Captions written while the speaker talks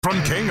From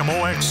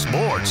KMOX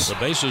Sports, The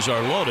bases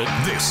are loaded.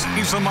 this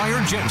is the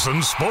Meyer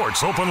Jensen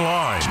Sports Open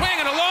Line.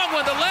 Swinging along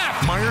with the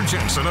left. Meyer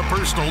Jensen, a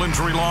personal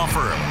injury law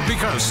firm.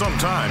 Because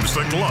sometimes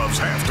the gloves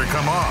have to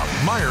come off.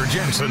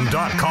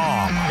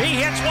 MeyerJensen.com. He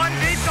hits one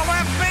deep to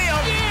left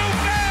field. You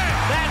bet.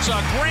 That's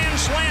a grand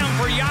slam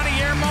for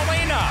Yadier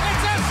Molina.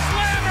 It's a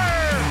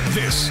slammer.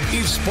 This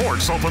is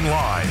Sports Open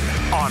Line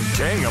on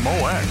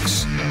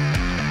KMOX.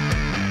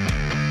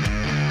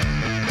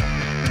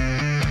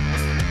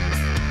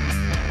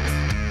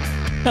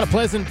 And a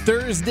pleasant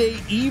Thursday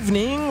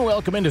evening.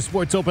 Welcome into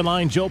Sports Open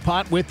Line. Joe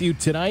Pott with you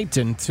tonight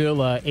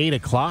until 8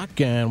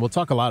 o'clock. And we'll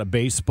talk a lot of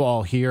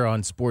baseball here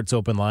on Sports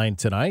Open Line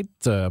tonight,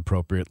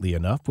 appropriately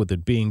enough, with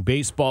it being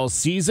baseball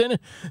season.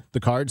 The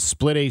Cards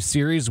split a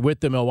series with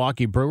the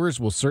Milwaukee Brewers.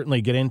 We'll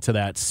certainly get into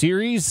that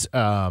series.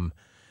 Last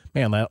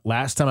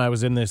time I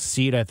was in this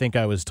seat, I think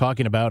I was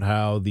talking about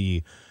how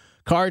the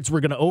Cards were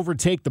going to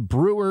overtake the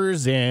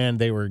Brewers, and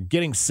they were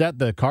getting set.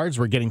 The Cards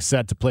were getting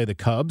set to play the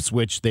Cubs,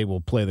 which they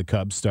will play the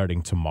Cubs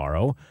starting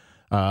tomorrow.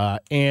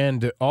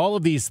 And all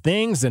of these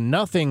things, and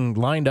nothing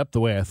lined up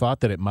the way I thought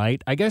that it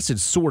might. I guess it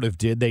sort of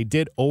did. They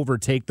did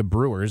overtake the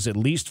Brewers, at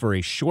least for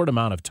a short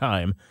amount of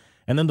time.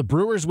 And then the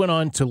Brewers went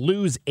on to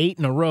lose 8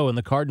 in a row, and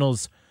the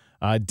Cardinals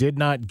did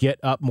not get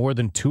up more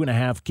than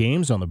 2.5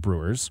 games on the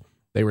Brewers.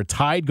 They were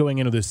tied going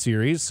into the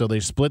series, so they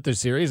split the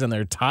series, and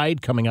they're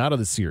tied coming out of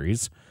the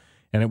series.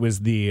 And it was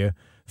the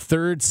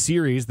third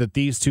series that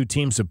these two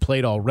teams have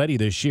played already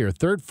this year.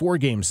 Third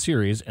 4-game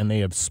series, and they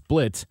have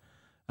split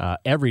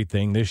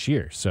everything this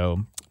year.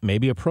 So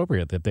maybe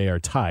appropriate that they are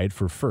tied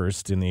for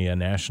first in the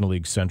National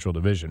League Central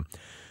Division.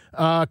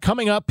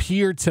 Coming up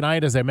here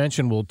tonight, as I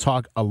mentioned, we'll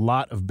talk a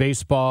lot of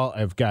baseball.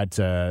 I've got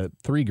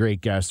 3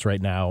 great guests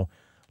right now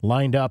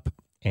lined up,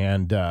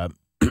 and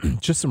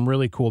just some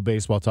really cool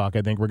baseball talk,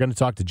 I think. We're going to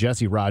talk to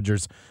Jesse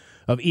Rogers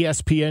of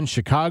ESPN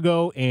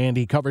Chicago, and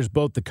he covers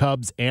both the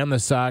Cubs and the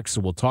Sox,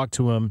 so we'll talk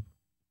to him.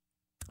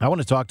 I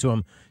want to talk to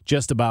him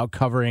just about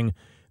covering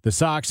the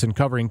Sox and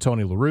covering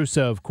Tony La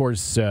Russa. Of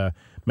course,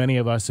 many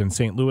of us in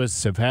St.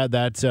 Louis have had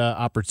that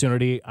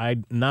opportunity.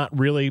 Not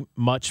really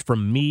much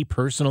from me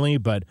personally,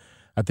 but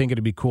I think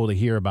it'd be cool to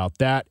hear about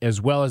that,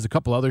 as well as a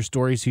couple other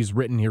stories he's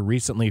written here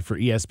recently for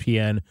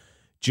ESPN,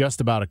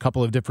 just about a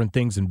couple of different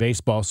things in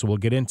baseball, so we'll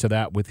get into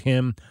that with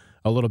him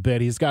a little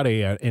bit. He's got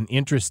an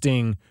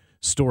interesting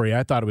story.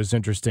 I thought it was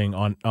interesting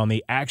on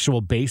the actual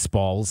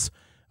baseballs.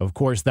 Of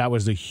course, that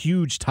was a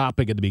huge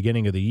topic at the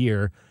beginning of the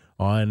year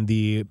on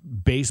the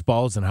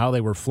baseballs and how they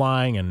were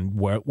flying and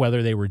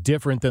whether they were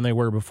different than they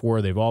were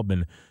before. They've all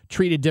been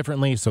treated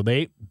differently. So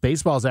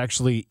baseballs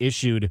actually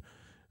issued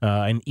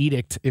an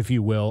edict, if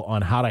you will,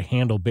 on how to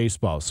handle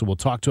baseballs. So we'll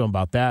talk to him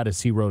about that as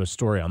he wrote a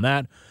story on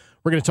that.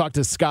 We're going to talk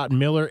to Scott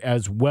Miller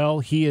as well.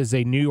 He is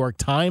a New York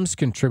Times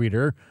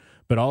contributor,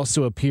 but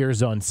also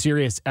appears on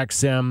Sirius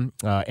XM,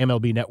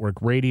 MLB Network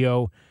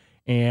Radio.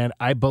 And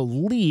I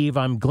believe,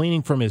 I'm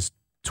gleaning from his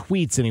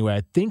tweets anyway,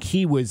 I think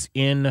he was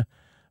seeing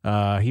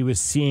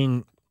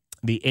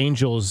the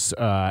Angels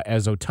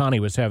as Ohtani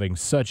was having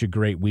such a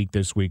great week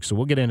this week. So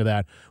we'll get into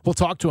that. We'll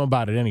talk to him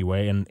about it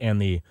anyway,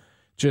 and the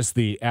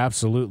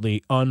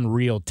absolutely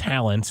unreal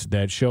talent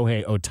that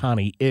Shohei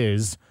Ohtani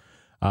is.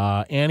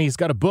 And he's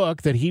got a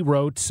book that he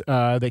wrote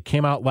that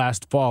came out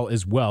last fall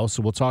as well,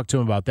 so we'll talk to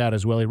him about that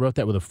as well. He wrote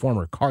that with a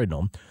former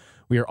Cardinal.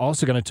 We are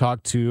also going to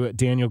talk to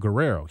Daniel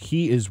Guerrero.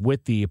 He is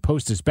with the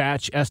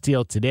Post-Dispatch,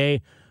 STL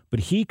Today, but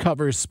he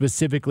covers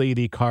specifically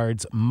the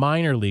Cards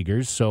minor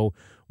leaguers, so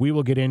we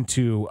will get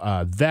into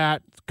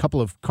that. A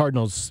couple of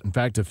Cardinals, in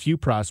fact, a few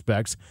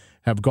prospects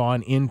have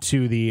gone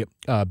into the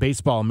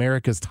Baseball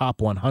America's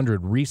Top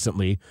 100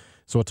 recently,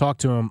 so we'll talk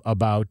to him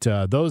about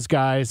those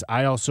guys.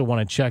 I also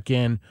want to check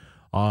in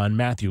on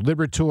Matthew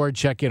Liberatore,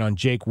 check in on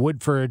Jake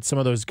Woodford, some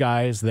of those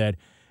guys that,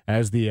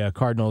 as the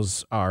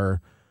Cardinals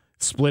are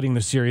splitting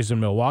the series in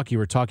Milwaukee,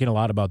 we're talking a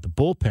lot about the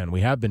bullpen.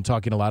 We have been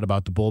talking a lot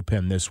about the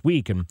bullpen this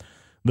week, and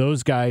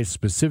those guys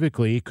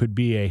specifically could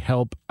be a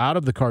help out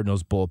of the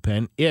Cardinals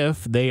bullpen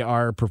if they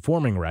are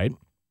performing right.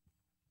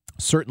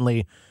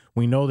 Certainly,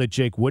 we know that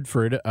Jake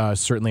Woodford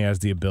certainly has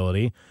the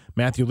ability.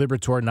 Matthew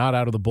Liberatore not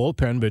out of the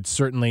bullpen, but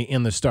certainly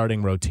in the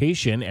starting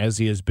rotation, as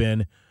he has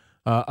been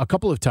a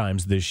couple of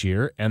times this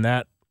year, and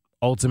that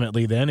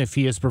ultimately then, if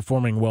he is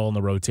performing well in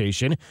the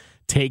rotation,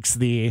 takes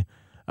the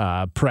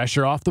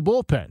pressure off the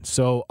bullpen.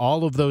 So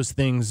all of those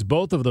things,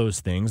 both of those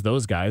things,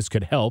 those guys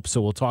could help.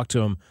 So we'll talk to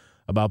him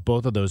about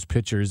both of those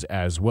pitchers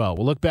as well.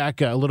 We'll look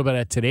back a little bit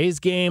at today's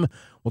game.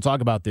 We'll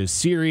talk about this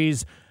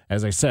series.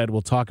 As I said,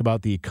 we'll talk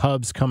about the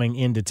Cubs coming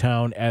into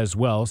town as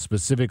well,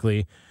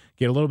 specifically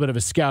get a little bit of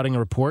a scouting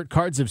report.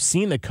 Cards have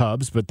seen the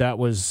Cubs, but that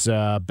was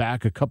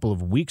back a couple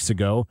of weeks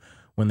ago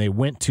when they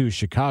went to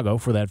Chicago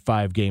for that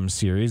 5-game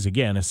series.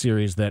 Again, a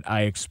series that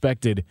I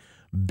expected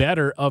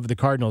better of the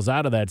Cardinals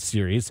out of that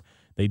series.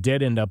 They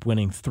did end up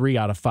winning 3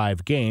 out of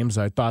 5 games.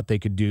 I thought they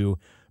could do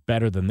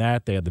better than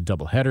that. They had the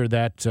doubleheader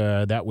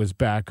that was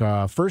back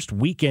first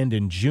weekend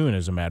in June,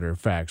 as a matter of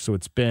fact. So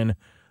it's been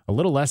a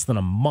little less than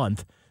a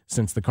month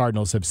since the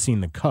Cardinals have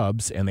seen the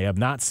Cubs, and they have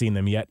not seen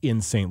them yet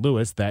in St.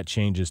 Louis. That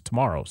changes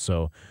tomorrow.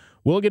 So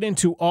we'll get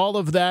into all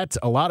of that.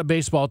 A lot of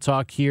baseball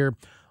talk here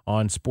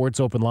on Sports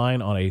Open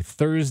Line on a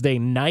Thursday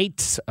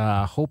night.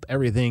 Hope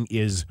everything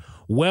is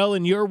well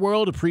in your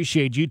world.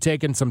 Appreciate you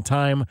taking some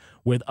time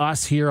with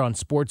us here on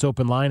Sports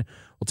Open Line.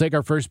 We'll take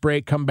our first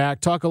break, come back,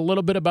 talk a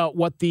little bit about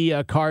what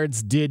the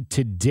Cards did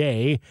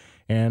today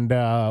and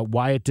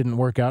why it didn't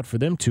work out for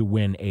them to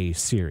win a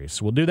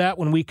series. We'll do that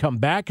when we come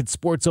back at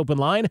Sports Open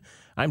Line.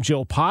 I'm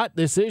Joe Pott.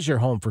 This is your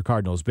home for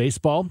Cardinals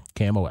baseball,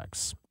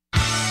 KMOX.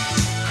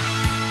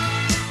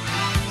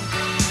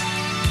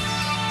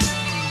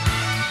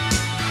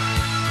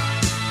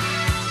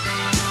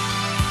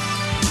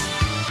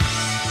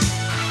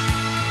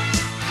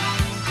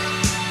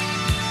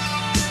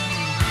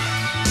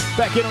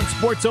 Back in on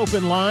Sports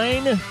Open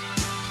Line.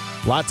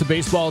 Lots of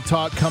baseball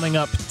talk coming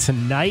up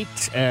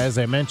tonight. As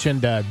I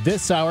mentioned,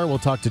 this hour we'll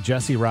talk to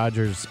Jesse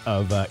Rogers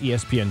of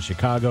ESPN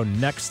Chicago.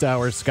 Next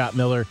hour, Scott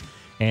Miller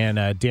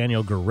and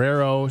Daniel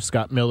Guerrero.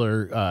 Scott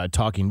Miller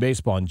talking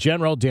baseball in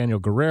general. Daniel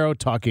Guerrero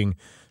talking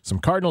some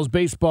Cardinals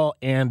baseball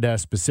and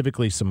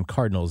specifically some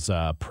Cardinals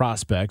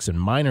prospects and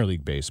minor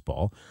league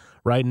baseball.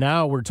 Right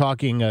now we're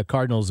talking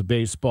Cardinals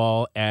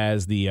baseball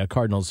as the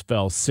Cardinals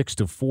fell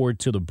 6-4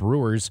 to the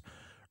Brewers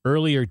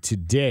earlier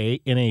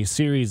today in a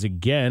series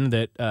again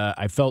that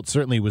I felt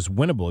certainly was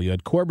winnable. You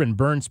had Corbin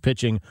Burnes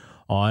pitching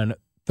on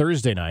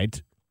Thursday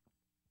night.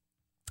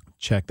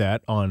 Check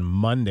that on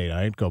Monday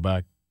night. Go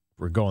back.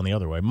 We're going the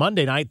other way.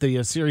 Monday night,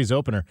 the series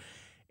opener.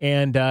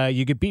 And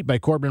you get beat by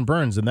Corbin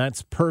Burnes, and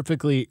that's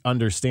perfectly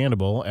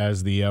understandable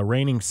as the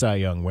reigning Cy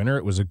Young winner.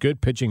 It was a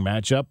good pitching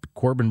matchup,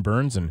 Corbin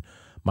Burnes and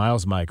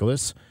Miles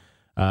Mikolas.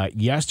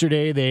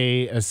 Yesterday,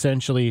 they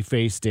essentially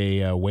faced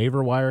a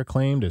waiver wire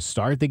claim to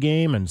start the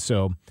game, and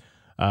so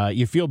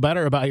you feel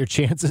better about your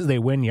chances. They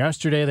win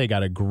yesterday. They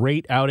got a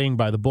great outing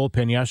by the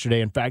bullpen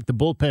yesterday. In fact, the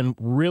bullpen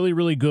really,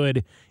 really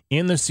good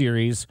in the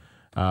series,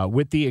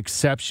 with the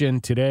exception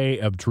today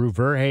of Drew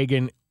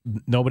Verhagen.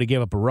 Nobody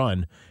gave up a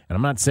run, and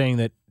I'm not saying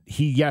that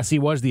he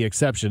was the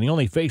exception. He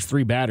only faced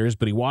 3 batters,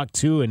 but he walked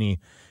 2 and he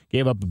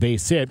gave up a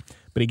base hit.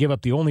 But he gave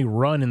up the only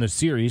run in the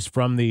series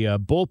from the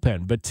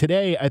bullpen. But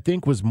today, I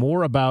think, was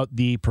more about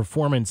the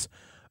performance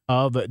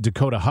of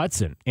Dakota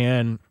Hudson.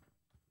 And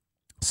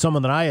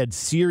someone that I had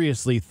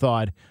seriously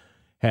thought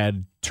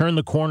had turned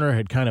the corner,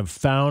 had kind of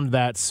found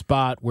that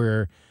spot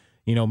where,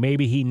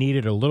 maybe he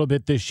needed a little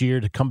bit this year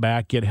to come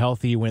back, get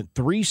healthy. He went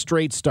 3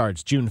 straight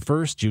starts, June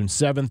 1st, June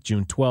 7th,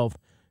 June 12th,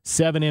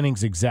 7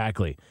 innings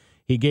exactly.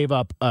 He gave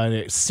up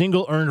a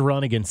single earned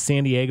run against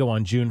San Diego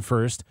on June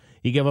 1st.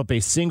 He gave up a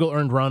single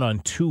earned run on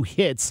 2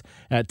 hits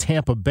at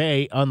Tampa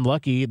Bay.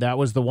 Unlucky. That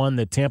was the one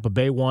that Tampa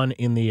Bay won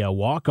in the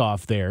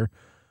walk-off there.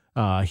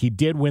 He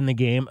did win the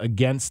game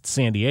against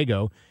San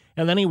Diego.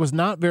 And then he was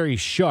not very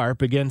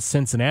sharp against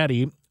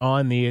Cincinnati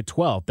on the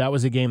 12th. That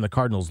was a game the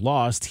Cardinals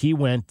lost. He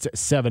went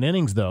 7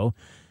 innings, though,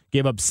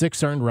 gave up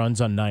 6 earned runs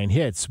on 9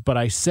 hits. But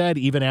I said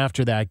even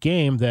after that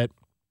game that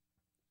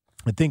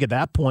I think at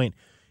that point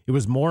it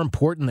was more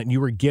important that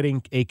you were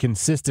getting a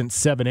consistent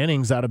 7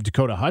 innings out of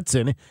Dakota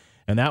Hudson,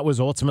 and that was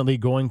ultimately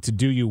going to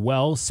do you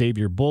well, save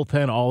your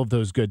bullpen, all of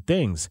those good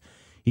things.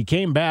 He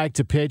came back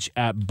to pitch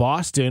at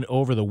Boston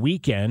over the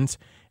weekend,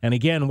 and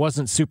again,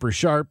 wasn't super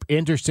sharp.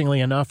 Interestingly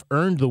enough,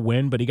 earned the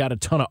win, but he got a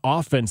ton of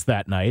offense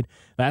that night.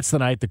 That's the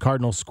night the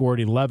Cardinals scored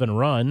 11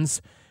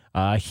 runs.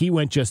 He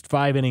went just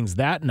 5 innings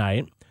that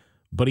night,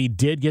 but he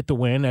did get the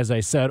win. As I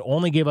said,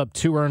 only gave up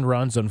 2 earned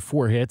runs on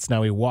 4 hits.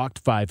 Now he walked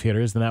 5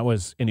 hitters, and that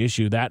was an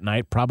issue that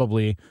night.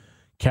 Probably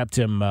kept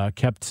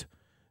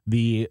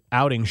the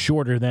outing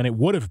shorter than it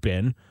would have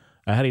been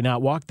had he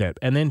not walked that.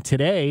 And then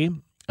today,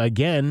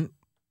 again,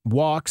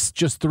 walks,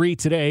 just 3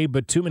 today,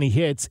 but too many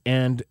hits.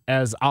 And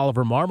as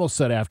Oliver Marmol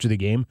said after the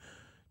game,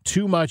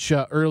 too much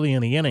early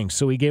in the inning.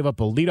 So he gave up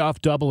a leadoff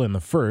double in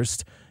the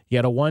first. He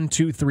had a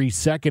 1-2-3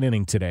 second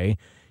inning today.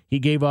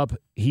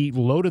 He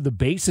loaded the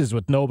bases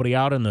with nobody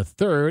out in the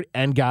third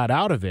and got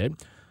out of it.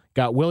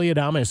 Got Willy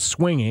Adames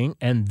swinging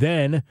and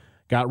then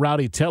got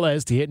Rowdy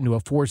Tellez to hit into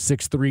a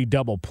 4-6-3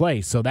 double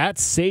play. So that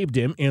saved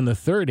him in the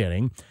third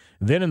inning.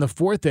 Then in the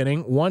fourth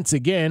inning, once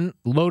again,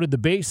 loaded the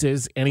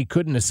bases, and he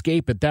couldn't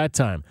escape at that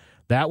time.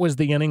 That was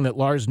the inning that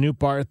Lars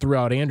Nootbaar threw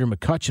out Andrew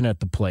McCutchen at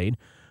the plate.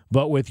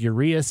 But with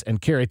Urias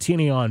and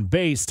Caratini on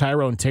base,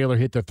 Tyrone Taylor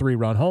hit the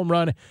 3-run home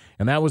run,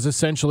 and that was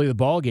essentially the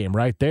ball game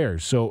right there.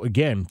 So,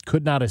 again,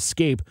 could not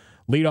escape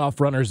leadoff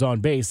runners on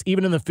base.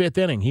 Even in the fifth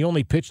inning, he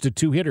only pitched to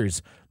 2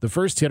 hitters. The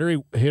first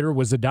hitter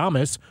was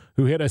Adames,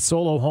 who hit a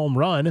solo home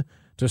run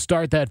to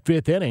start that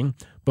fifth inning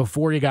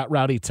before he got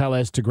Rowdy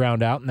Tellez to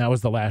ground out, and that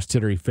was the last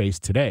hitter he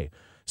faced today.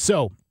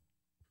 So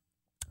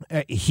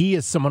he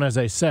is someone, as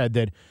I said,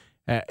 that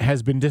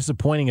has been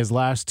disappointing his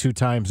last 2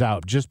 times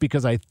out, just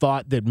because I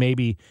thought that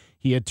maybe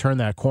he had turned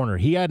that corner.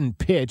 He hadn't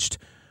pitched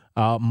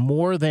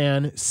more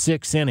than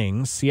 6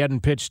 innings. He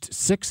hadn't pitched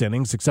 6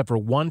 innings except for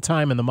one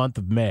time in the month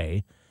of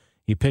May.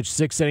 He pitched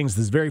 6 innings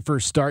his very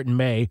first start in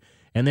May,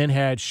 and then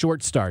had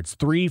short starts,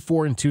 3,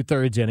 4, and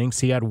 2/3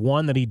 innings. He had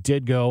one that he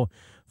did go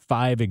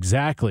 5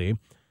 exactly,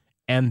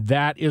 And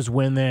that is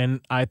when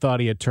then I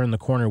thought he had turned the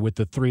corner with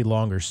the 3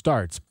 longer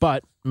starts,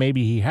 but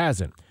maybe he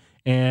hasn't.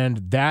 And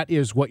that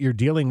is what you're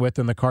dealing with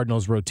in the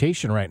Cardinals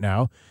rotation right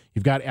now.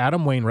 You've got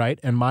Adam Wainwright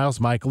and Miles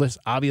Mikolas.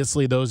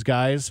 Obviously, those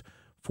guys,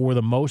 for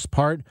the most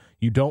part,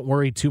 you don't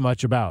worry too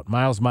much about.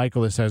 Miles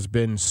Mikolas has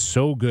been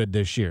so good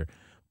this year.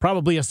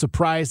 Probably a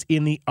surprise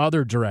in the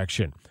other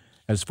direction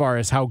as far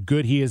as how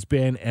good he has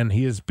been, and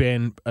he has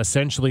been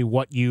essentially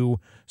what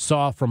you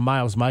saw from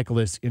Miles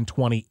Mikolas in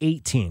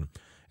 2018.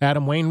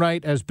 Adam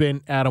Wainwright has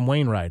been Adam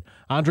Wainwright.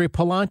 Andre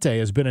Pallante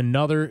has been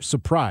another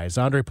surprise.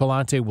 Andre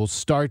Pallante will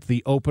start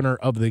the opener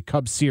of the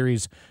Cubs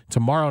series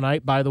tomorrow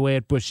night, by the way,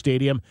 at Busch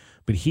Stadium,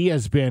 but he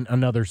has been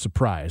another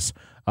surprise.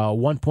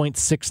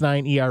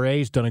 1.69 ERA,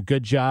 has done a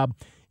good job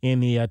in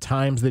the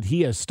times that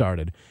he has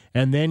started.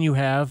 And then you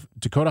have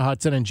Dakota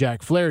Hudson and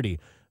Jack Flaherty.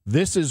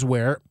 This is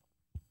where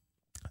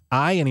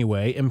I,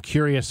 anyway, am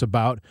curious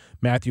about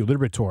Matthew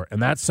Liberatore,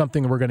 and that's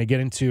something we're going to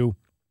get into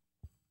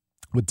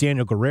with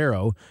Daniel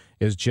Guerrero,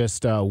 is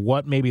just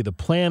what maybe the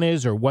plan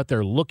is or what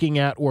they're looking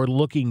at or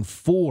looking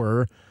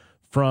for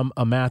from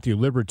a Matthew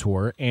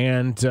Liberatore,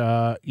 and,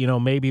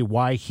 maybe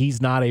why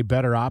he's not a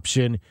better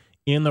option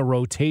in the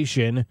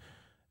rotation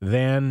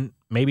than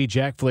maybe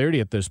Jack Flaherty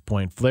at this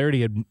point.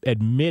 Flaherty had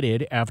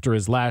admitted after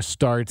his last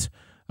start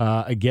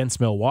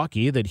against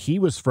Milwaukee that he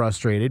was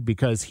frustrated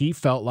because he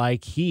felt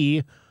like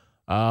he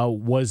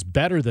was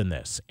better than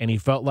this, and he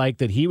felt like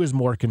that he was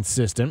more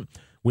consistent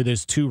with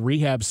his 2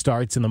 rehab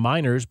starts in the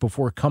minors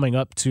before coming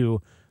up to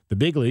the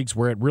big leagues,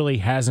 where it really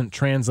hasn't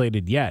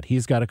translated yet.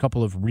 He's got a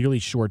couple of really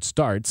short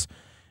starts,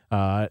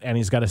 and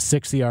he's got a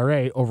 6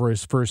 ERA over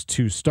his first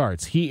 2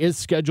 starts. He is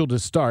scheduled to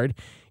start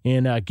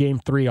in Game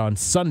 3 on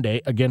Sunday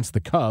against the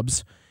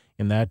Cubs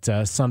in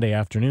that Sunday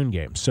afternoon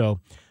game. So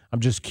I'm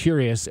just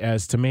curious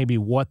as to maybe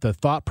what the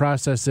thought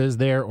process is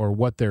there, or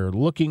what they're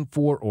looking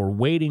for or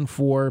waiting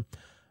for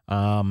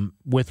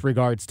with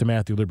regards to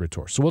Matthew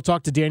Liberatore. So we'll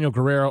talk to Daniel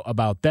Guerrero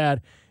about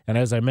that. And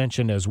as I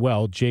mentioned as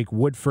well, Jake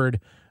Woodford,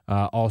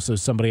 also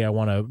somebody I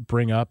want to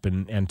bring up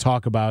and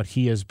talk about.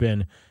 He has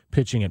been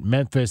pitching at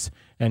Memphis,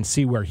 and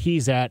see where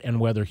he's at and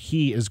whether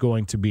he is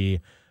going to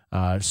be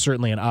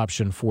certainly an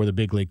option for the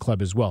big league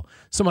club as well.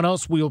 Someone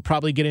else we'll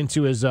probably get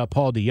into is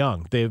Paul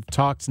DeJong. They've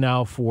talked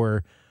now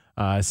for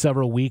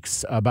several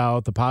weeks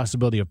about the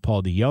possibility of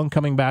Paul DeJong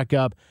coming back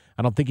up.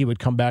 I don't think he would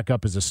come back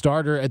up as a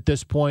starter at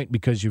this point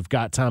because you've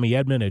got Tommy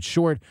Edman at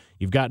short.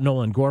 You've got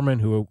Nolan Gorman,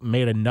 who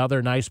made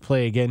another nice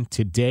play again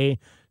today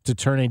to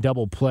turn a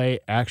double play.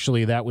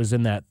 Actually, that was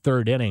in that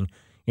 3rd inning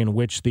in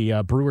which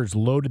the Brewers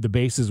loaded the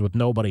bases with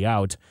nobody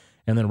out,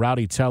 and then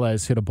Rowdy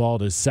Tellez hit a ball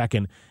to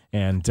second.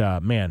 And,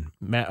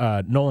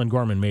 Nolan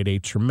Gorman made a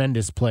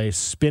tremendous play,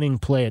 spinning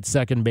play at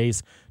second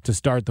base to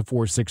start the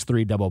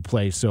 4-6-3 double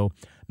play. So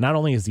not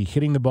only is he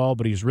hitting the ball,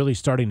 but he's really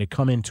starting to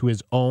come into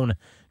his own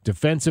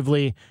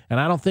defensively. And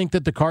I don't think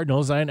that the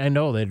Cardinals, I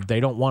know that they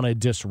don't want to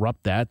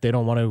disrupt that. They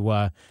don't want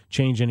to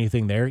change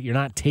anything there. You're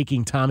not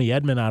taking Tommy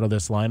Edman out of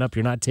this lineup.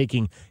 You're not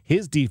taking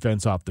his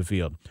defense off the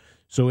field.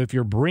 So if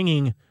you're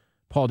bringing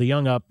Paul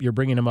DeJong up, you're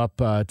bringing him up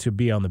to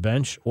be on the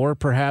bench, or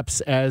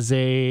perhaps as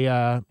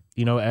a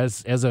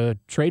as a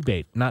trade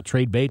bait, not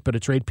trade bait, but a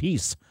trade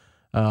piece.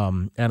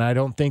 And I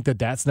don't think that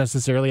that's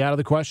necessarily out of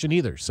the question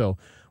either. So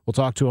we'll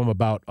talk to him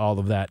about all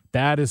of that.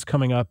 That is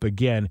coming up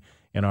again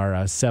in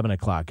our 7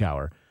 o'clock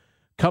hour.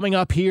 Coming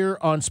up here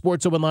on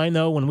Sports Open Line,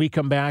 though, when we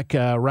come back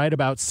right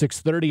about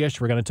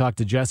 6:30-ish, we're going to talk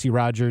to Jesse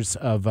Rogers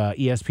of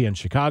ESPN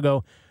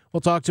Chicago.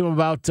 We'll talk to him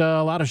about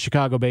a lot of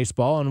Chicago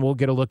baseball, and we'll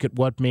get a look at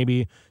what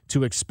maybe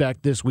to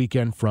expect this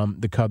weekend from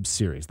the Cubs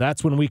series.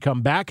 That's when we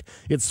come back.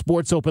 It's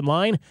Sports Open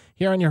Line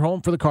here on your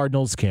home for the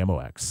Cardinals,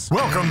 KMOX.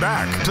 Welcome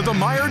back to the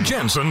Meyer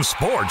Jensen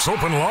Sports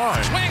Open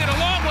Line. Swinging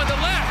along with the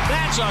left.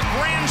 That's a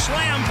grand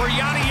slam for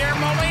Yadier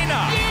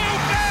Molina. You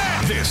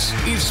bet! This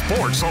is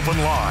Sports Open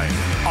Line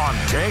on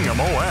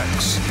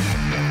KMOX.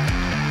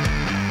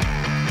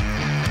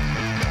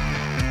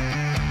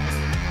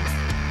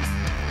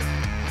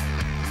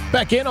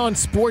 Back in on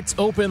Sports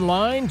Open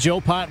Line. Joe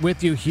Pott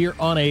with you here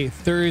on a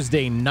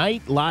Thursday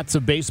night. Lots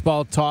of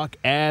baseball talk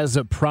as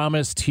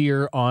promised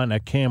here on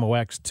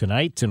KMOX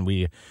tonight. And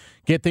we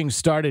get things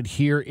started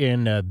here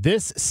in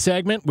this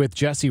segment with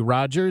Jesse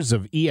Rogers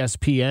of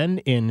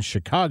ESPN in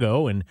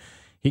Chicago. And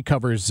he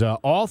covers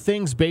all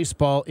things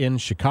baseball in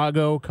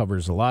Chicago,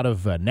 covers a lot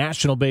of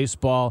national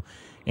baseball.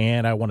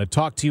 And I want to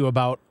talk to you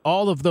about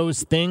all of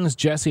those things.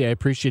 Jesse, I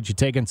appreciate you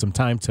taking some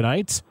time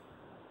tonight.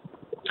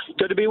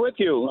 Good to be with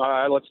you.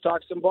 Let's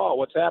talk some ball.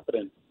 What's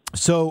happening?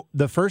 So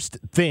the first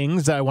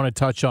things I want to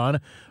touch on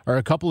are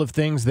a couple of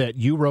things that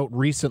you wrote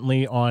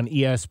recently on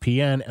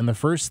ESPN. And the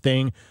first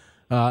thing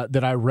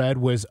that I read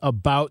was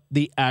about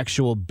the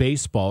actual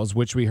baseballs,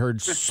 which we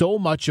heard so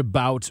much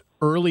about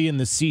early in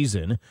the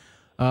season.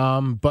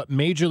 But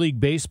Major League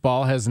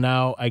Baseball has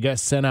now, I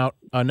guess, sent out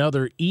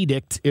another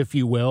edict, if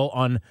you will,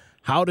 on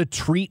how to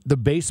treat the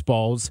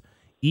baseballs,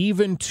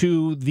 even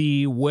to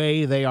the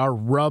way they are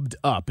rubbed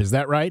up. Is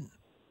that right?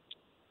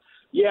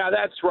 Yeah,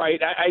 that's right.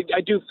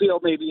 I do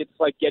feel maybe it's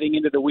like getting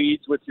into the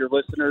weeds with your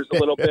listeners a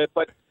little bit,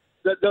 but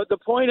the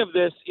point of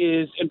this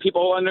is, and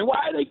people wondering,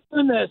 why are they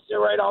doing this?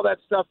 Right, all that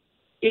stuff.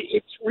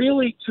 It's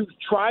really to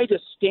try to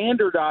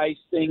standardize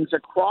things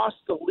across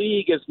the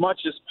league as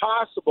much as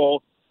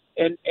possible.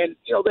 And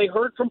they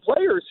heard from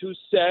players who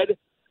said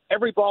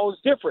every ball is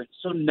different.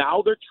 So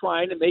now they're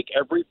trying to make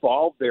every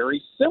ball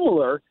very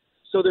similar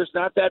so there's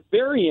not that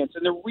variance.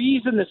 And the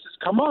reason this has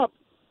come up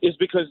is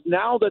because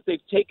now that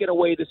they've taken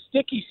away the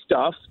sticky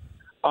stuff,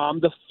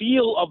 the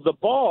feel of the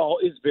ball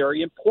is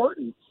very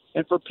important.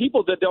 And for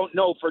people that don't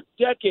know, for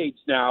decades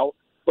now,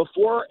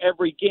 before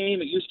every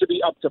game, it used to be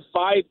up to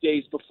 5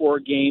 days before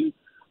a game,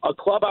 a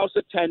clubhouse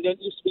attendant,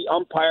 used to be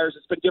umpires,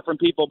 it's been different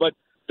people, but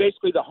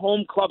basically the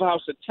home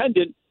clubhouse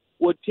attendant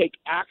would take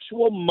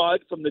actual mud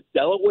from the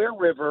Delaware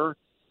River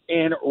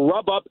and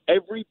rub up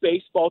every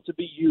baseball to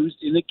be used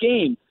in the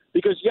game.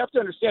 Because you have to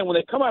understand, when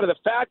they come out of the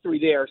factory,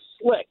 they are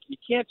slick. You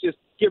can't just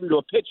give them to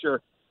a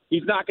pitcher.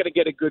 He's not going to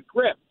get a good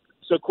grip.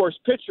 So, of course,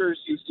 pitchers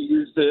used to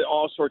use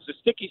all sorts of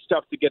sticky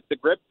stuff to get the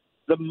grip.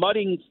 The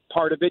mudding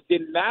part of it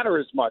didn't matter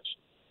as much.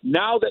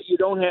 Now that you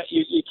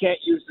can't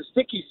use the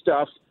sticky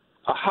stuff,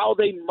 how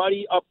they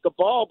muddy up the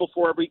ball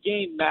before every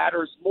game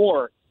matters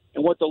more.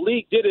 And what the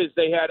league did is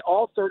they had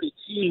all 30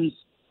 teams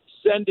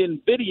send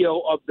in video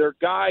of their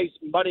guys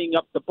muddying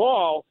up the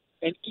ball,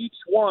 and each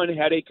one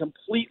had a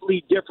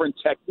completely different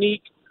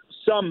technique,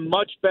 some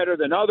much better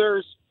than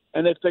others.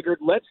 And they figured,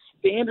 let's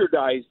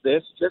standardize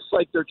this, just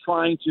like they're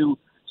trying to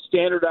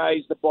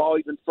standardize the ball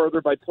even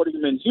further by putting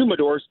them in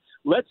humidors.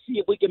 Let's see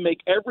if we can make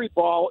every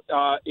ball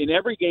in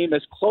every game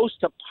as close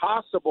to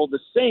possible the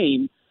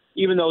same,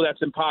 even though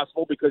that's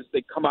impossible because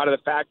they come out of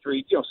the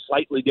factory,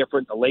 slightly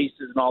different, the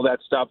laces and all that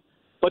stuff.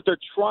 But they're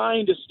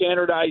trying to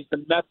standardize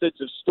the methods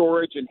of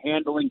storage and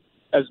handling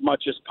as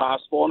much as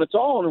possible. And it's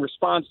all in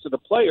response to the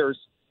players,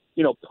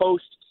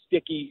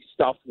 post-sticky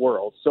stuff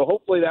world. So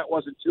hopefully that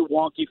wasn't too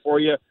wonky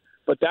for you.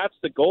 But that's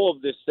the goal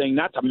of this thing,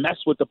 not to mess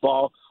with the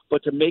ball,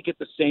 but to make it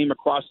the same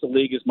across the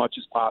league as much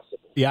as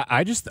possible. Yeah,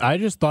 I just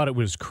thought it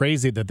was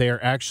crazy that they are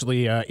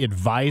actually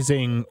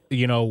advising,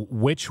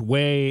 which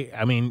way.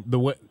 I mean,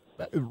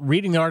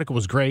 reading the article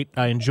was great.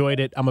 I enjoyed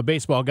it. I'm a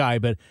baseball guy,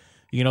 but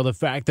the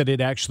fact that it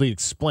actually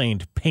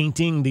explained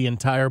painting the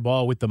entire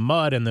ball with the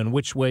mud and then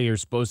which way you're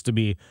supposed to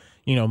be,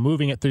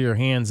 moving it through your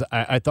hands.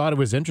 I thought it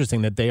was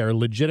interesting that they are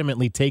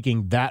legitimately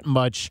taking that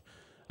much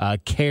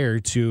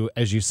care to,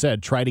 as you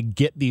said, try to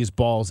get these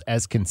balls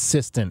as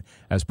consistent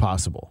as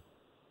possible.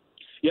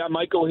 Yeah,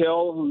 Michael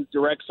Hill, who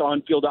directs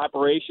on-field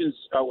operations,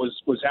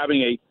 was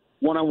having a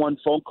one-on-one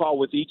phone call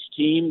with each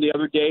team the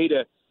other day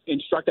to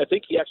instruct. I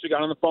think he actually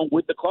got on the phone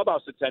with the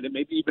clubhouse attendant,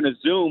 maybe even a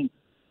Zoom,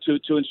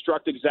 to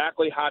instruct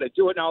exactly how to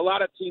do it. Now, a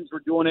lot of teams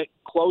were doing it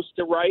close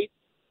to right,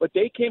 but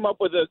they came up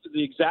with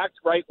the exact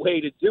right way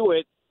to do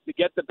it to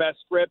get the best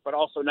grip, but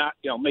also not,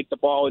 make the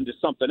ball into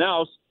something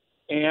else.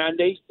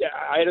 And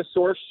I had a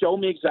source show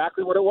me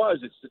exactly what it was.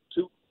 It's the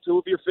two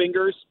of your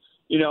fingers,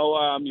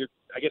 your,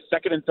 I guess,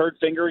 second and third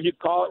finger, you'd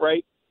call it,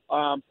 right?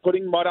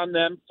 Putting mud on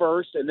them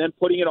first and then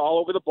putting it all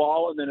over the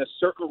ball, and then a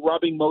certain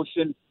rubbing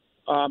motion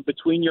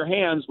between your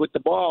hands with the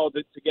ball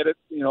to get it,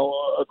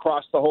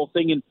 across the whole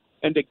thing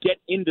and to get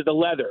into the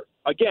leather.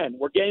 Again,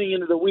 we're getting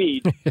into the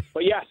weeds.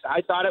 But, yes,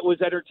 I thought it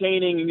was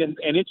entertaining and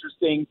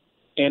interesting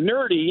and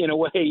nerdy in a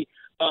way,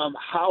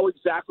 how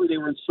exactly they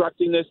were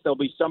instructing this. There'll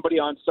be somebody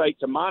on site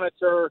to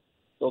monitor.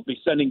 They'll be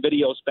sending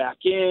videos back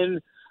in.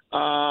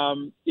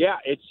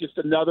 It's just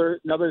another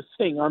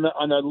thing on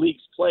the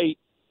league's plate,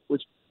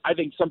 which I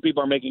think some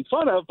people are making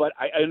fun of, but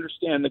I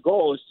understand the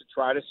goal is to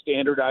try to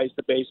standardize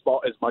the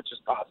baseball as much as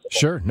possible.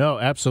 Sure. No,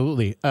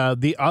 absolutely.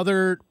 The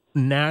other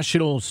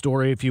national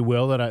story, if you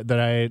will,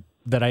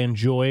 that I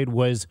enjoyed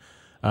was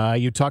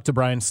you talked to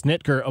Brian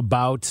Snitker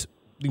about,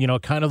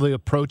 kind of the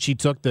approach he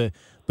took.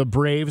 The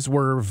Braves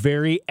were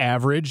very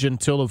average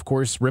until, of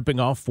course, ripping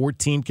off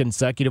 14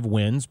 consecutive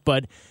wins,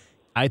 but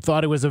I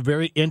thought it was a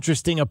very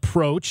interesting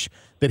approach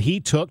that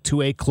he took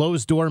to a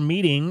closed-door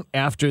meeting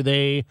after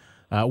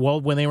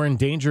when they were in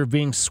danger of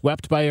being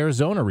swept by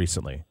Arizona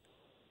recently.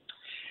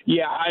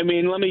 Yeah, I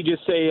mean, let me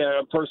just say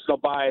a personal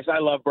bias. I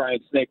love Brian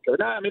Snitker.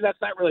 No, I mean, that's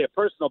not really a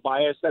personal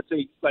bias. That's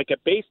a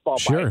baseball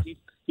bias.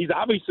 He's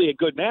obviously a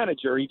good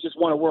manager. He just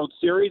won a World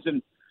Series,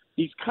 and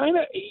he's kind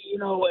of,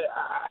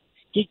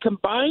 he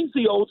combines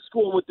the old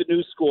school with the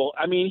new school.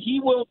 I mean, he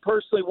will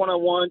personally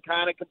one-on-one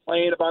kind of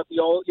complain about the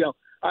old,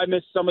 I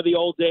miss some of the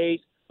old days.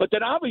 But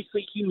then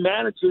obviously he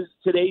manages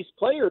today's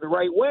player the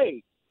right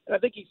way. And I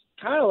think he's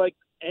kind of like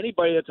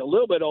anybody that's a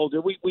little bit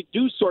older. We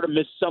do sort of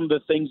miss some of the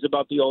things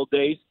about the old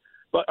days,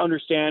 but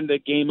understand the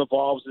game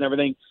evolves and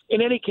everything.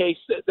 In any case,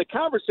 the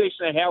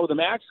conversation I had with him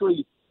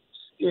actually,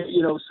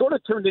 sort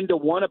of turned into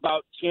one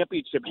about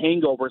championship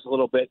hangovers a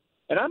little bit.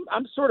 And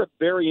I'm sort of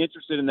very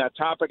interested in that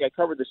topic. I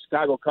covered the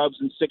Chicago Cubs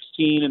in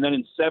 16 and then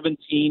in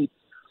 17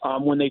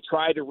 when they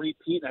tried to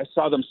repeat. And I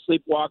saw them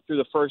sleepwalk through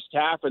the first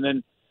half and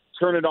then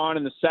turn it on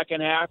in the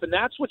second half. And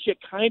that's what you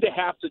kind of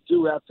have to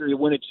do after you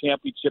win a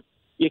championship.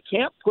 You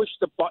can't push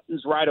the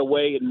buttons right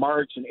away in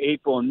March and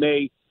April and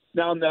May.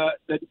 Now, in the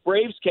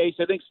Braves case,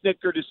 I think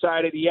Snitker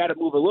decided he had to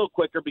move a little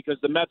quicker because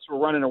the Mets were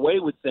running away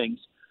with things.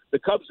 the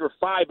Cubs were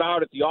 5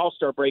 out at the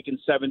All-Star break in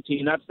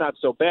 17. That's not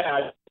so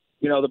bad.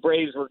 The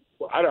Braves were,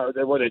 I don't know,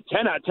 they were 10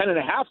 and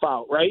a half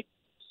out, right?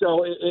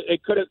 So they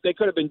could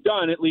have been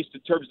done, at least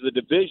in terms of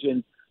the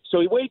division. So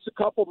he waits a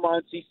couple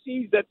months. He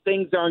sees that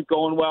things aren't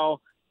going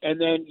well,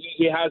 and then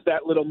he has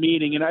that little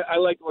meeting. And I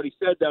like what he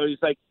said, though. He's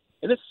like,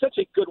 and this is such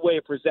a good way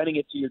of presenting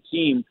it to your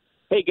team.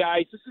 Hey,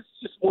 guys, this is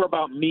just more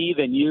about me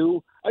than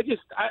you.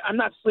 I'm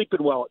not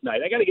sleeping well at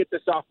night. I got to get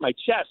this off my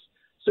chest.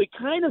 So he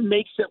kind of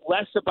makes it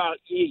less about,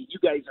 hey, you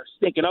guys are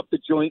stinking up the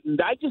joint, and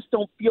I just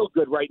don't feel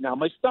good right now.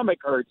 My stomach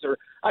hurts, or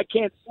I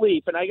can't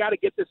sleep, and I got to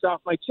get this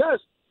off my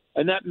chest.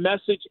 And that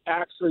message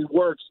actually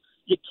works.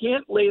 You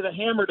can't lay the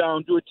hammer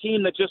down to a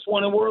team that just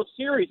won a World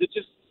Series.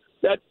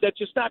 That's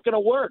just not going to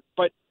work.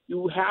 But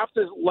you have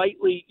to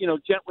lightly,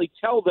 gently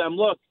tell them,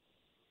 look,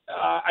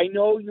 I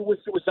know you wish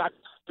it was October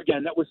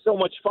again. That was so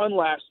much fun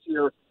last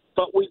year,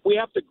 but we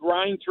have to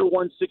grind through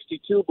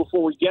 162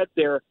 before we get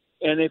there.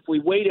 And if we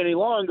wait any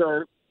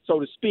longer, so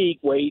to speak,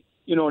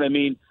 you know what I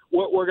mean,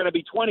 we're going to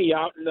be 20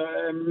 out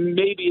and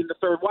maybe in the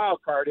third wild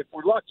card if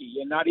we're lucky,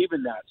 and not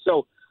even that.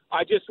 So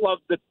I just love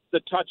the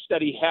touch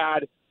that he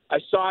had. I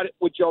saw it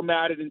with Joe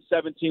Maddon in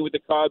 17 with the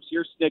Cubs.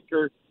 Here's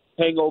Snitker,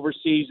 hangover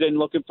season,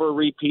 looking for a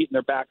repeat, and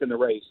they're back in the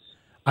race.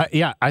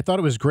 I thought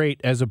it was great,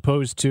 as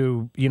opposed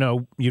to,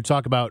 you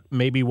talk about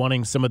maybe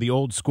wanting some of the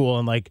old school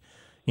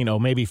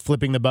and maybe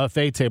flipping the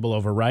buffet table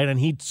over, right? And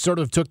he sort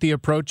of took the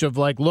approach of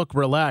look,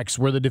 relax.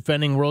 We're the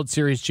defending World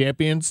Series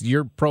champions.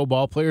 You're pro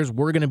ball players.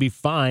 We're going to be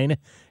fine.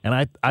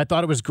 And I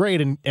thought it was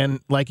great. And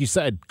like you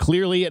said,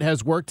 clearly it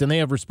has worked and they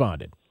have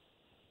responded.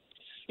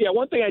 Yeah,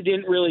 one thing I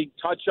didn't really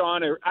touch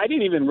on, or I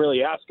didn't even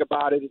really ask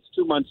about it, it's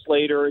 2 months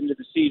later into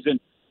the season,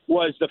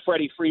 was the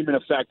Freddie Freeman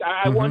effect.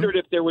 I wondered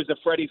if there was a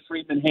Freddie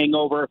Freeman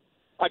hangover.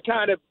 I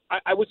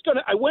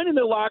went in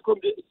the locker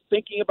room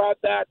thinking about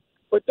that,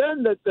 but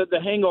then the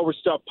hangover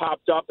stuff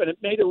popped up, and it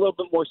made a little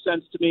bit more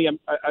sense to me.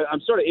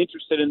 I'm sort of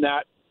interested in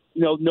that.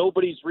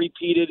 Nobody's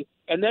repeated.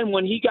 And then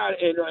when he got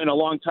in a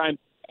long time,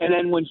 and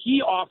then when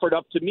he offered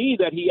up to me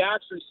that he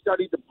actually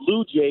studied the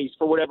Blue Jays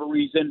for whatever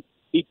reason,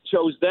 he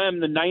chose them,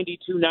 the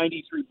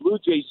 92-93 Blue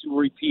Jays who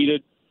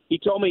repeated. He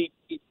told me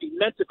he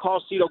meant to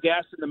call Cito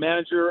Gaston, the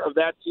manager of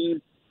that team,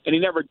 and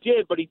he never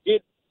did, but he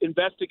did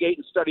investigate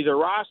and study their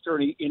roster,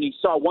 and he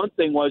saw one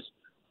thing was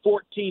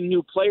 14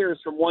 new players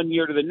from one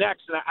year to the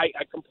next, and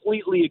I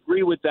completely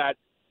agree with that.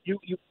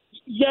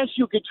 Yes,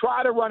 you could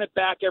try to run it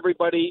back,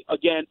 everybody,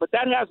 again, but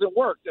that hasn't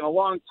worked in a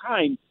long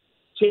time.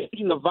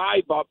 Changing the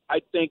vibe up, I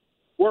think,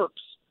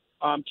 works.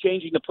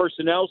 Changing the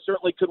personnel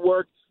certainly could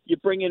work. You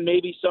bring in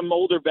maybe some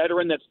older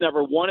veteran that's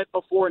never won it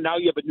before. Now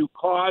you have a new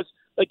cause.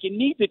 You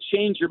need to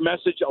change your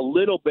message a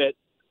little bit,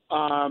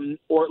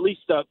 or at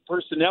least the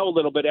personnel a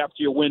little bit after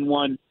you win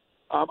one,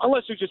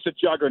 unless you're just a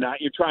juggernaut.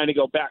 You're trying to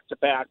go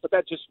back-to-back, but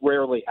that just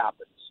rarely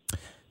happens.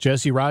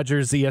 Jesse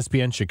Rogers,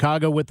 ESPN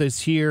Chicago, with us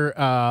here.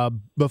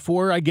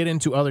 Before I get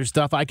into other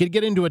stuff, I could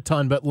get into a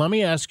ton, but let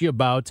me ask you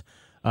about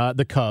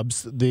the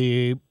Cubs.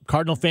 The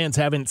Cardinal fans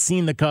haven't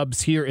seen the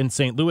Cubs here in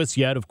St. Louis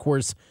yet. Of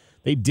course,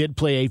 they did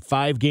play a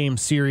 5-game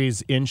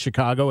series in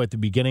Chicago at the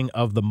beginning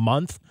of the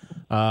month.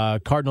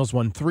 Cardinals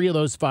won 3 of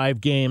those 5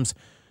 games.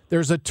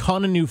 There's a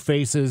ton of new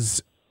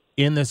faces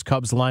in this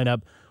Cubs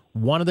lineup.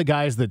 One of the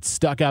guys that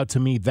stuck out to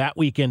me that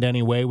weekend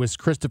anyway was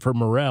Christopher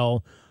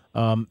Morel.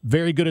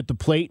 Very good at the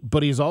plate,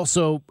 but he's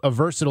also a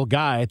versatile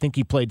guy. I think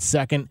he played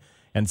second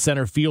and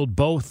center field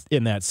both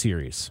in that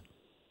series.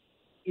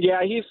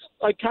 Yeah, he's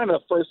kind of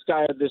the first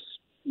guy of this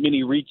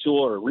mini retool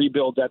or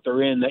rebuild that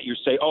they're in that you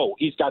say, oh,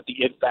 he's got the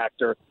it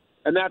factor.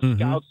 And that's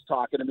scouts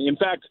talking to me. In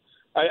fact,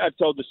 I've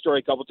told the story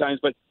a couple times,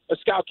 but a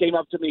scout came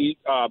up to me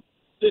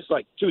this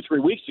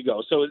 2-3 weeks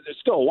ago, so it's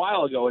still a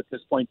while ago at this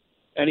point,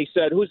 and he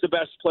said, who's the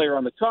best player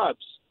on the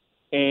Cubs?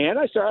 And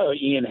I said,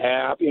 Ian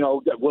Happ,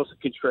 Wilson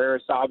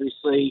Contreras,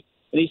 obviously.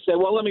 And he said,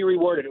 well, let me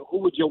reword it. Who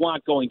would you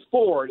want going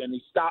forward? And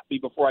he stopped me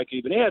before I could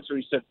even answer.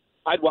 He said,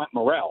 I'd want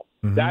Morel.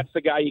 That's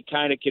the guy you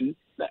kind of can,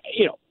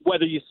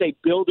 whether you say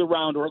build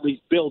around or at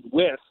least build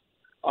with.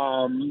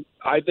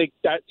 I think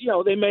that,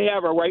 they may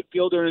have a right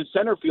fielder and a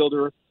center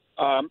fielder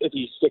if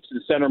he sticks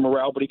in center,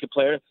 Morel, but he could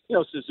play,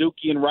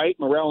 Suzuki and right,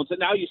 Morel. And so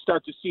now you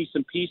start to see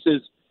some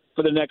pieces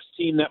for the next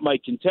team that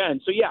might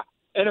contend. So, yeah,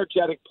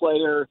 energetic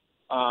player,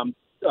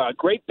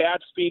 great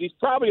bat speed. He's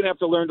probably going to have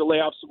to learn to lay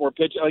off some more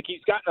pitches.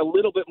 He's gotten a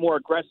little bit more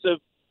aggressive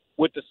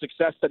with the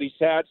success that he's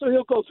had. So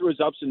he'll go through his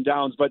ups and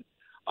downs. But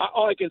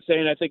all I can say,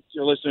 and I think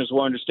your listeners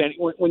will understand,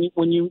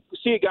 when you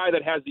see a guy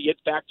that has the it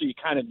factor, you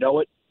kind of know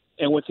it.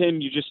 And with him,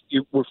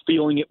 we're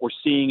feeling it, we're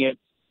seeing it,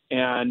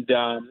 and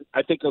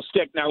I think he'll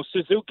stick. Now,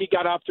 Suzuki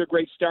got off to a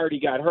great start. He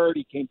got hurt.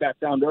 He came back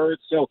down to earth.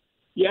 So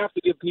you have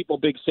to give people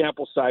big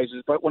sample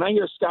sizes. But when I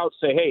hear scouts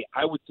say, hey,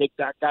 I would take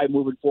that guy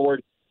moving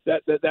forward,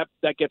 that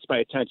gets my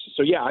attention.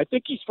 So, yeah, I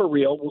think he's for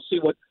real. We'll see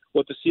what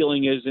the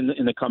ceiling is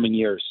in the coming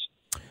years.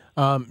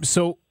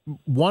 So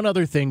one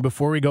other thing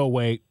before we go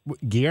away,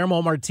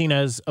 Guillermo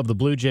Martinez of the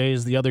Blue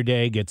Jays the other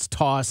day gets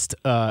tossed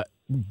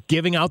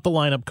giving out the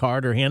lineup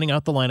card or handing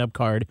out the lineup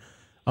card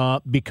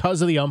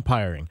because of the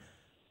umpiring.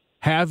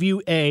 Have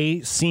you,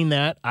 seen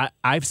that?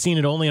 I've seen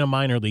it only in a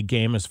minor league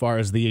game as far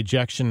as the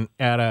ejection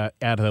at a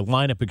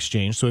lineup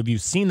exchange. So have you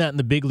seen that in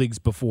the big leagues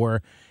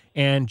before?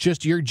 And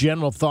just your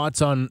general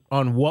thoughts on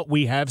what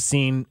we have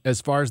seen as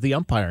far as the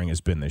umpiring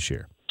has been this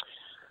year.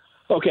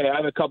 Okay, I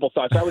have a couple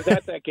thoughts. I was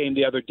at that game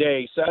the other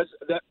day. So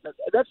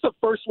that's the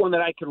first one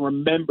that I can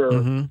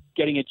remember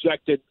getting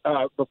ejected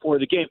before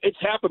the game. It's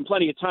happened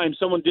plenty of times.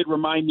 Someone did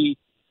remind me,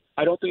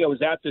 I don't think I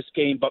was at this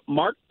game, but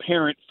Mark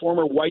Parent,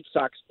 former White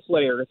Sox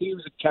player, I think he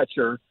was a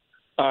catcher,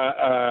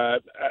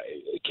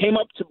 came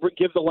up to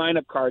give the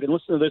lineup card. And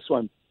listen to this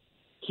one.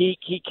 He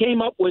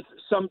came up with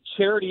some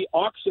charity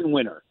auction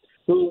winner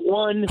who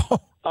won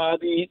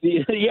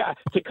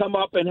to come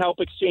up and help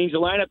exchange the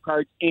lineup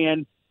cards.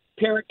 And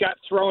Parent got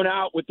thrown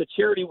out with the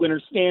charity winner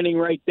standing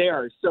right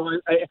there. So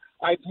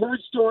I've heard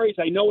stories.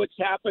 I know it's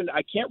happened.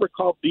 I can't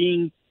recall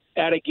being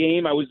at a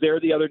game. I was there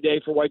the other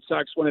day for White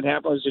Sox when it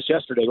happened. It was just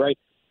yesterday, right?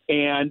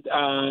 And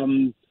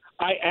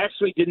I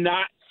actually did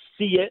not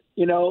see it,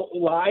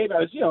 live.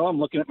 I was, I'm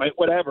looking at my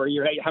whatever.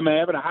 I'm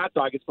having a hot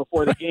dog. It's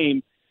before the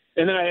game.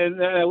 And then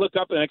I look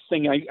up, and the next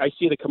thing I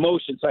see the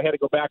commotion. So I had to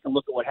go back and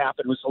look at what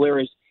happened. It was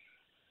hilarious.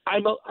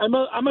 I'm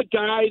a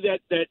guy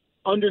that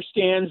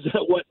understands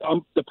what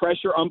the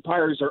pressure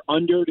umpires are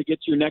under to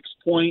get to your next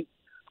point.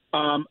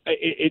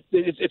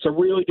 It's a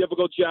really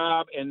difficult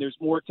job, and there's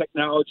more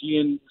technology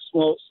and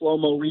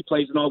slow-mo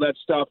replays and all that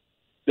stuff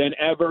than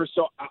ever.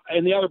 So,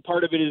 and the other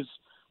part of it is,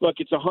 look,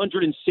 it's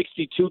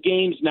 162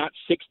 games, not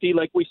 60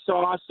 like we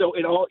saw. So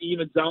it all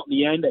evens out in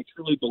the end. I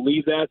truly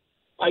believe that.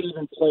 I'd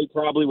even play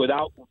probably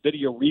without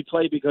video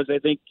replay because I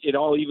think it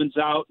all evens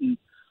out. And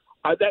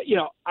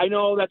I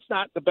know that's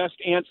not the best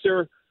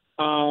answer.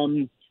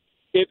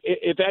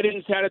 If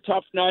Eden's had a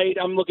tough night,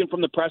 I'm looking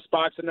from the press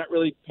box. I'm not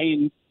really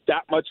paying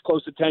that much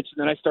close attention.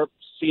 Then I start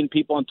seeing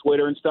people on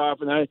Twitter and stuff,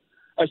 and I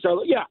start,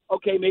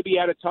 okay, maybe he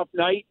had a tough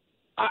night.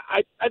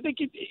 I think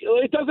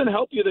it doesn't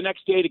help you the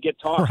next day to get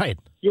talked. Right.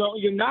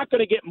 You're not going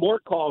to get more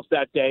calls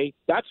that day.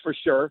 That's for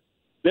sure.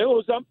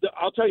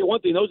 I'll tell you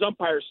one thing: those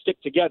umpires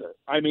stick together.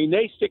 I mean,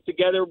 they stick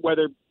together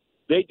whether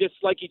they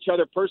dislike each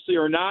other personally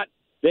or not.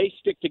 They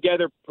stick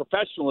together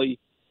professionally.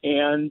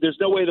 And there's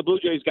no way the Blue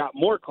Jays got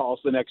more calls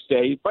the next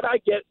day. But I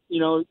get,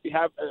 you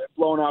have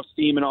blown off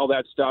steam and all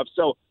that stuff.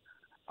 So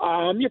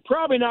you're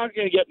probably not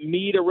going to get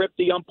me to rip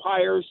the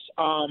umpires.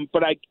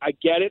 But I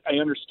get it. I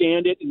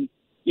understand it. And,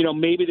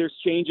 maybe there's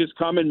changes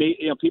coming.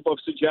 People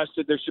have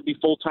suggested there should be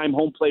full-time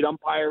home plate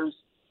umpires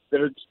that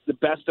are the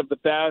best of the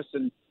best.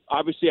 And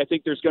obviously I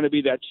think there's going to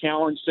be that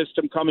challenge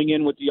system coming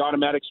in with the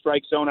automatic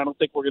strike zone. I don't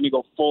think we're going to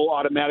go full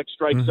automatic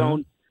strike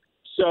zone.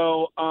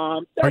 So,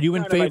 are you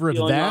in favor of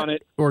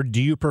that, or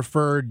do you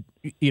prefer,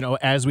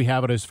 as we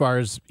have it, as far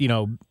as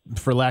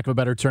for lack of a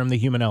better term, the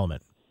human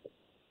element?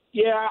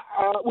 Yeah.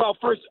 Well,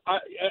 first, I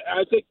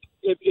think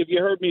if you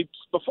heard me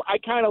before, I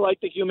kind of like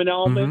the human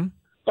element,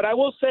 but I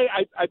will say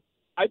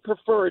I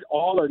prefer it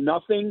all or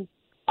nothing.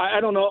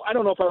 I don't know. I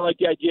don't know if I like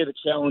the idea of the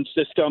challenge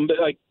system, but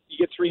like you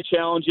get 3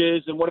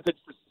 challenges, and what if it's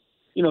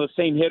the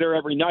same hitter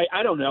every night?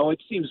 I don't know.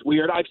 It seems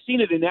weird. I've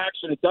seen it in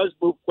action. It does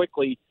move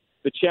quickly.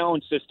 The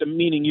challenge system,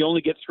 meaning you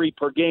only get 3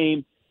 per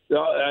game.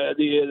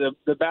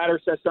 The batter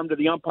says something to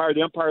the umpire.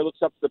 The umpire looks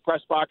up to the press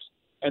box,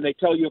 and they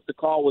tell you if the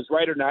call was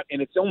right or not, and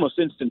it's almost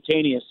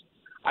instantaneous.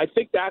 I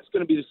think that's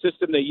going to be the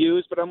system they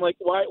use, but I'm like,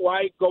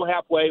 why go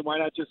halfway? Why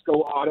not just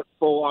go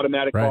full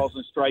automatic calls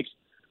and strikes?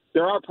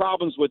 There are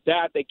problems with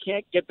that. They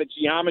can't get the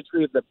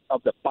geometry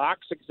of the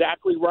box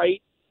exactly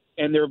right,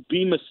 and there'll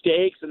be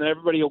mistakes, and then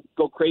everybody will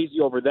go crazy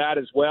over that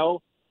as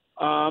well.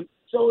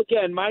 So,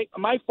 again, my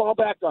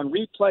fallback on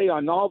replay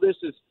on all this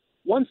is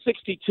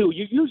 162.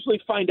 You usually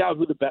find out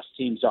who the best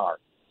teams are.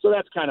 So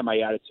that's kind of my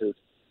attitude.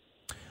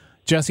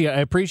 Jesse,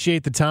 I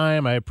appreciate the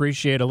time. I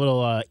appreciate a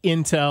little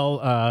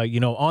intel,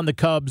 on the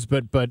Cubs,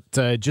 but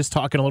just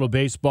talking a little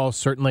baseball,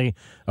 certainly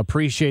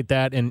appreciate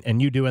that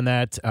and you doing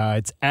that.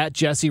 It's at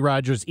Jesse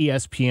Rogers,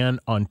 ESPN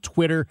on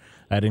Twitter.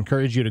 I'd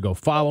encourage you to go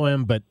follow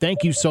him, but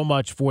thank you so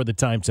much for the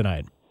time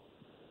tonight.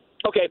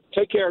 Okay,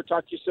 take care.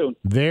 Talk to you soon.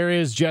 There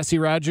is Jesse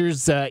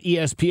Rogers,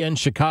 ESPN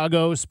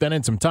Chicago,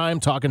 spending some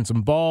time talking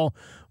some ball.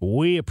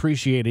 We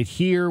appreciate it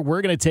here.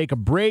 We're going to take a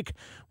break.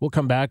 We'll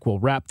come back. We'll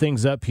wrap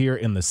things up here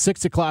in the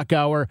 6 o'clock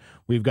hour.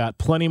 We've got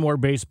plenty more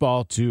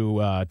baseball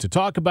to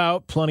talk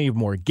about, plenty of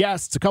more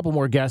guests, a couple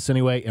more guests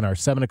anyway, in our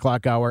 7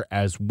 o'clock hour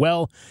as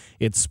well.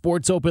 It's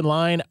Sports Open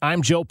Line.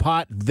 I'm Joe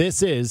Pott.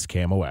 This is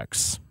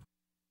KMOX.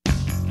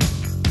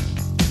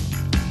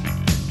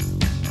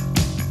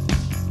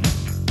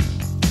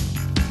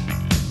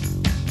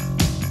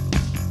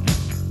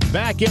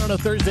 Back in on a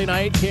Thursday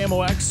night,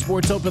 KMOX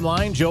Sports Open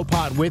Line. Joe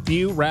Pott with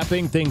you,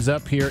 wrapping things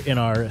up here in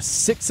our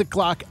 6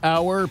 o'clock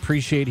hour.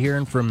 Appreciate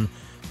hearing from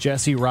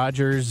Jesse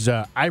Rogers.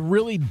 I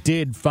really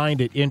did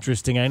find it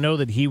interesting. I know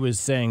that he was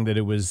saying that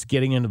it was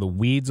getting into the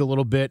weeds a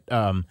little bit,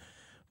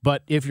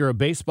 but if you're a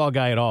baseball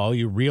guy at all,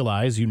 you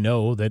realize,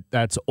 that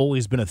that's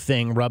always been a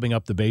thing, rubbing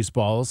up the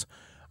baseballs.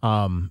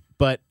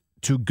 But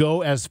to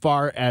go as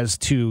far as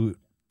to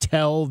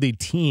tell the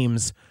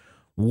teams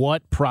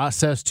what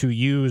process to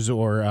use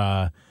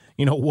or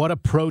what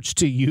approach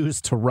to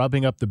use to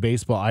rubbing up the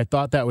baseball. I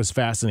thought that was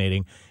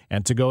fascinating.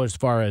 And to go as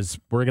far as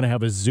we're going to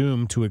have a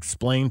Zoom to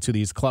explain to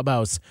these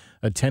clubhouse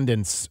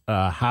attendants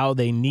how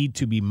they need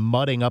to be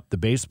mudding up the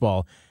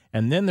baseball.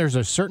 And then there's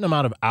a certain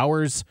amount of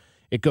hours.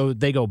 They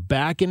go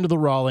back into the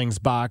Rawlings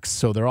box,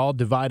 so they're all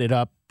divided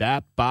up.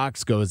 That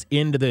box goes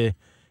into the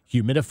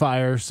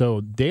humidifier.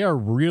 So they are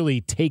really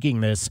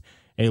taking this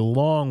a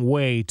long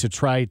way to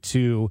try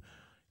to,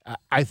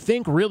 I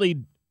think,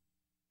 really,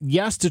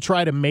 yes, to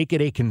try to make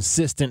it a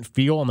consistent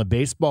feel on the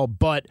baseball,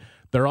 but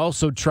they're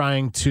also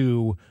trying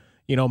to,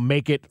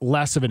 make it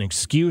less of an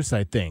excuse,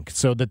 I think,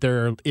 so that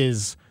there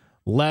is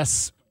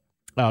less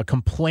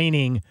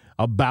complaining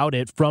about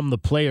it from the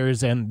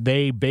players, and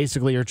they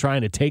basically are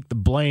trying to take the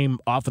blame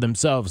off of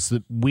themselves.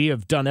 That we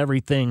have done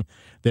everything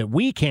that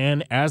we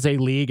can as a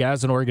league,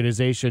 as an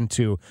organization,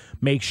 to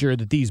make sure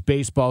that these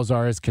baseballs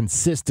are as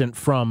consistent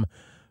from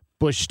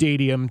Busch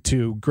Stadium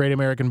to Great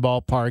American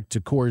Ballpark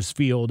to Coors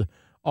Field,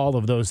 all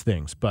of those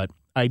things. But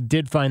I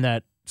did find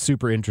that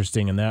super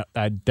interesting, and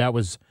that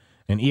was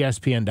an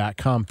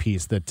ESPN.com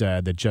piece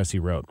that Jesse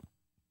wrote.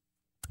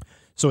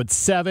 So at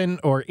 7,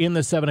 or in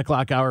the 7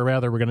 o'clock hour,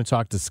 rather, we're going to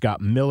talk to Scott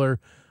Miller,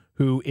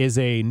 who is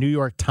a New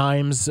York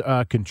Times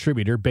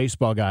contributor,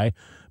 baseball guy,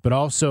 but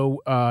also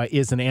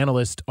is an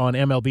analyst on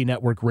MLB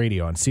Network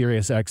Radio on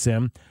Sirius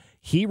XM.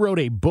 He wrote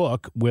a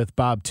book with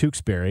Bob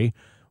Tewksbury,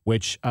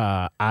 which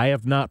I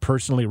have not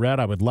personally read.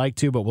 I would like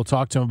to, but we'll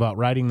talk to him about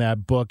writing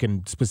that book,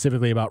 and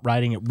specifically about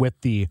writing it with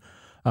the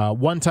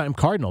one-time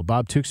Cardinal,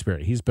 Bob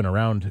Tewksbury.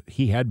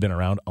 He had been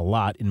around a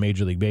lot in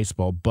Major League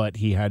Baseball, but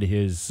he had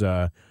his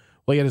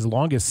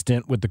longest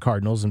stint with the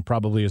Cardinals and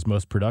probably his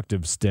most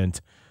productive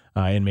stint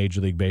in Major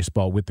League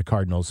Baseball with the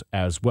Cardinals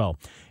as well.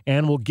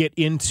 And we'll get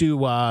into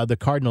the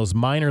Cardinals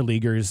minor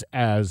leaguers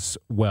as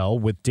well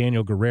with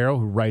Daniel Guerrero,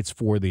 who writes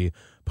for the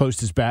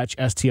Post-Dispatch,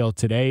 STL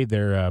Today.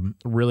 They're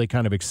really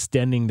kind of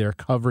extending their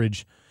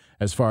coverage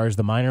as far as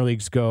the minor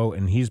leagues go,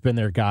 and he's been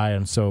their guy.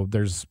 And so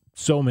there's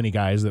so many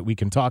guys that we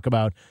can talk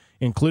about,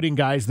 including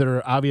guys that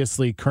are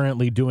obviously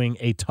currently doing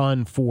a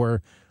ton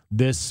for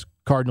this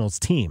Cardinals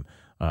team.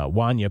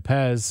 Juan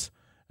Yepez,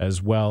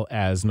 as well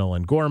as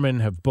Nolan Gorman,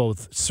 have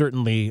both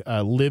certainly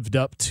lived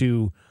up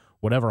to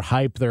whatever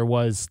hype there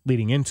was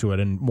leading into it,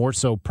 and more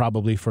so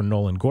probably for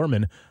Nolan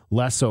Gorman,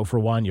 less so for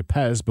Juan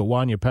Yepez. But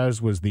Juan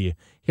Yepez was the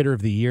hitter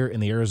of the year in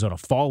the Arizona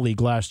Fall League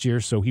last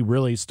year, so he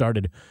really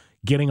started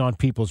getting on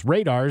people's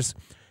radars,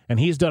 and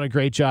he's done a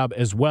great job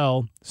as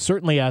well,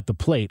 certainly at the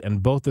plate,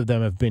 and both of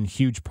them have been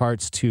huge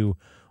parts to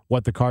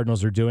what the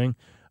Cardinals are doing.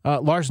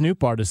 Lars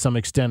Nootbaar to some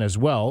extent as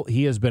well.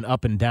 He has been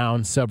up and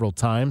down several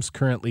times,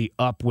 currently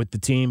up with the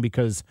team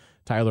because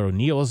Tyler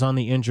O'Neill is on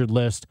the injured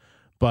list.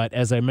 But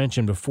as I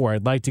mentioned before,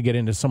 I'd like to get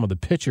into some of the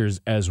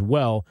pitchers as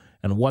well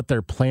and what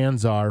their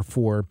plans are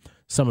for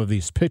some of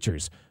these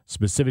pitchers,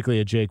 specifically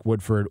a Jake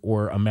Woodford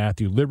or a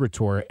Matthew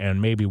Liberatore,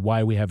 and maybe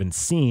why we haven't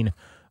seen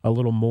a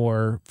little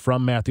more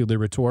from Matthew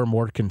Liberatore,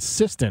 more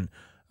consistent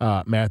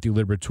Matthew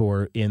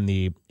Liberatore in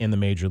the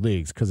major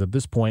leagues. Because at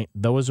this point,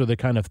 those are the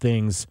kind of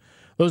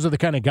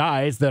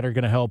guys that are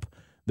going to help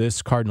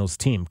this Cardinals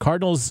team.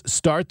 Cardinals will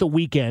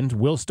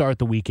start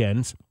the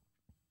weekend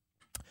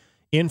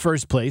in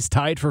first place,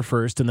 tied for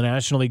first in the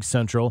National League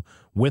Central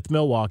with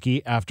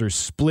Milwaukee after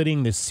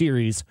splitting the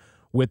series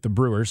with the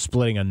Brewers,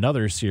 splitting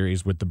another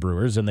series with the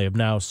Brewers, and they have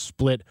now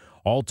split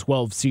all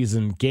 12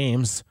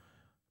 games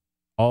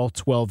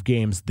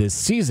this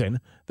season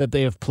that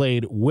they have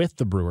played with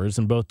the Brewers,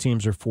 and both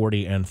teams are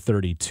 40 and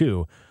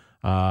 32.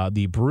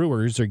 The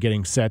Brewers are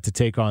getting set to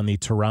take on the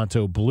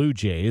Toronto Blue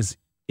Jays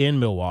in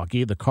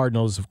Milwaukee. The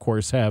Cardinals, of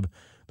course, have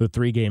the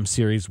 3-game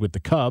series with the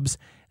Cubs,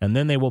 and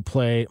then they will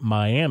play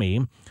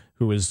Miami,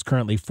 who is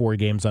currently 4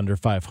 games under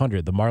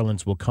 500. The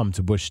Marlins will come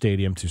to Busch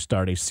Stadium to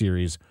start a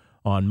series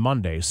on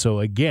Monday. So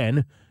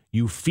again,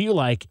 you feel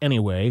like,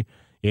 anyway,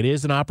 it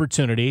is an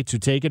opportunity to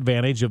take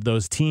advantage of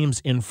those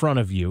teams in front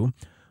of you,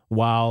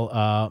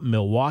 while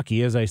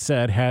Milwaukee, as I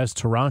said, has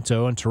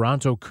Toronto, and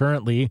Toronto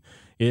currently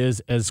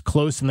is as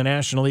close in the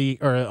National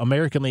League or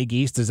American League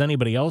East as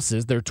anybody else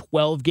is. They're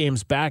 12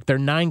 games back. They're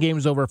 9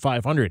 games over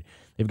 500.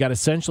 They've got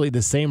essentially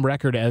the same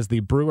record as the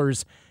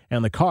Brewers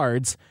and the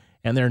Cards,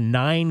 and they're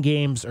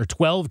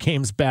 12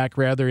 games back,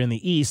 rather, in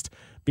the East,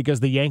 because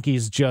the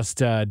Yankees just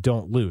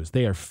don't lose.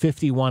 They are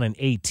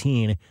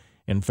 51-18.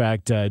 In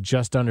fact,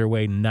 just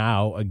underway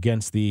now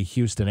against the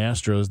Houston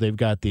Astros. They've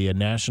got the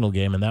national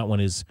game, and that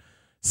one is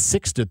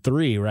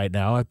 6-3 right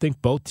now. I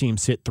think both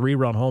teams hit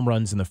 3-run home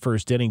runs in the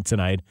first inning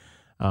tonight.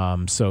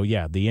 So,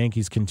 yeah, the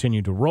Yankees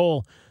continue to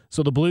roll.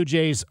 So the Blue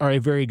Jays are a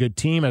very good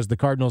team, as the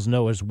Cardinals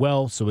know as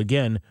well. So,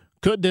 again,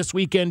 could this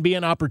weekend be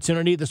an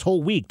opportunity? This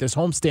whole week, this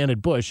homestand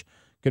at Busch,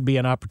 could be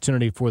an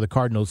opportunity for the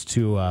Cardinals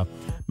to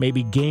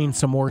maybe gain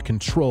some more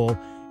control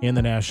in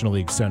the National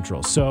League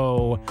Central.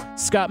 So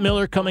Scott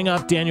Miller coming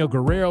up, Daniel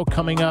Guerrero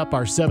coming up,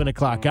 our 7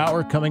 o'clock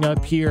hour coming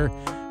up here.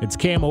 It's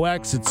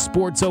KMOX, it's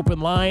Sports Open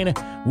Line.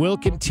 We'll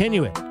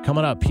continue it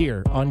coming up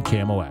here on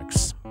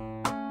KMOX.